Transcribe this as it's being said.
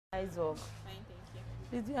Eyes off. Fine, thank you.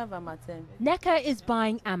 Please, do you have Amatem? Neka is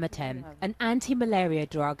buying Amatem, an anti-malaria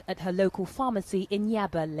drug, at her local pharmacy in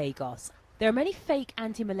Yaba, Lagos. There are many fake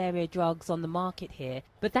anti-malaria drugs on the market here,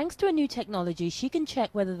 but thanks to a new technology, she can check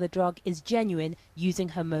whether the drug is genuine using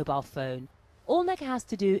her mobile phone. All Neka has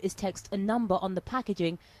to do is text a number on the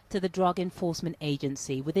packaging to the Drug Enforcement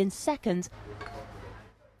Agency. Within seconds,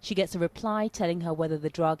 she gets a reply telling her whether the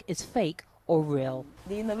drug is fake or real.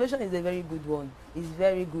 The innovation is a very good one. It's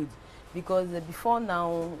very good because before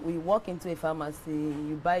now, we walk into a pharmacy,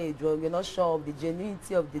 you buy a drug, you're not sure of the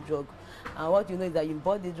genuinity of the drug. And what you know is that you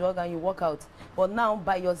bought the drug and you walk out. But now,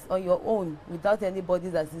 on your own, without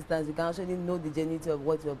anybody's assistance, you can actually know the genuinity of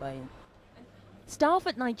what you're buying. Staff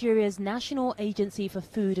at Nigeria's National Agency for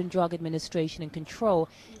Food and Drug Administration and Control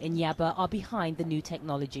in Yaba are behind the new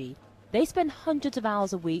technology. They spend hundreds of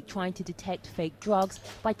hours a week trying to detect fake drugs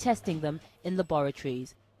by testing them in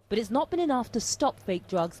laboratories. But it's not been enough to stop fake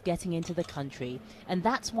drugs getting into the country, and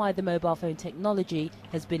that's why the mobile phone technology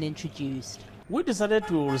has been introduced. We decided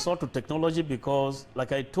to resort to technology because,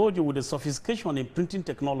 like I told you, with the sophistication in printing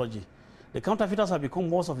technology, the counterfeiters have become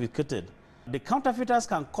more sophisticated. The counterfeiters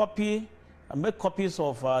can copy and make copies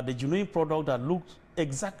of the genuine product that looks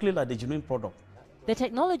exactly like the genuine product. The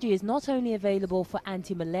technology is not only available for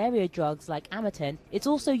anti-malaria drugs like Amatem, it's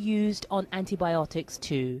also used on antibiotics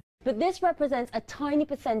too. But this represents a tiny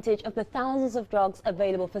percentage of the thousands of drugs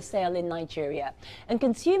available for sale in Nigeria. And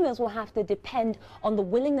consumers will have to depend on the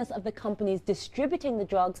willingness of the companies distributing the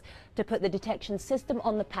drugs to put the detection system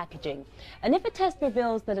on the packaging. And if a test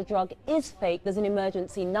reveals that a drug is fake, there's an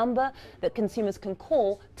emergency number that consumers can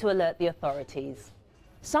call to alert the authorities.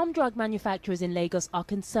 Some drug manufacturers in Lagos are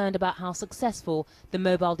concerned about how successful the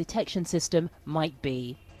mobile detection system might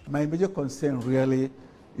be. My major concern really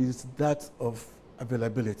is that of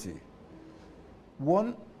availability.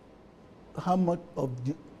 One, how much of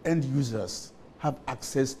the end users have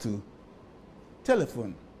access to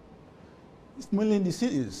telephone? It's mainly in the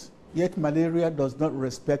cities, yet malaria does not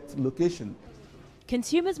respect location.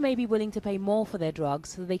 Consumers may be willing to pay more for their drugs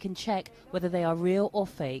so they can check whether they are real or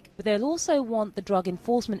fake, but they'll also want the Drug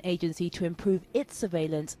Enforcement Agency to improve its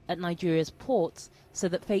surveillance at Nigeria's ports so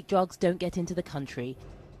that fake drugs don't get into the country.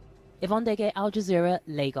 Yvonne Dege, Al Jazeera,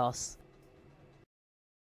 Lagos.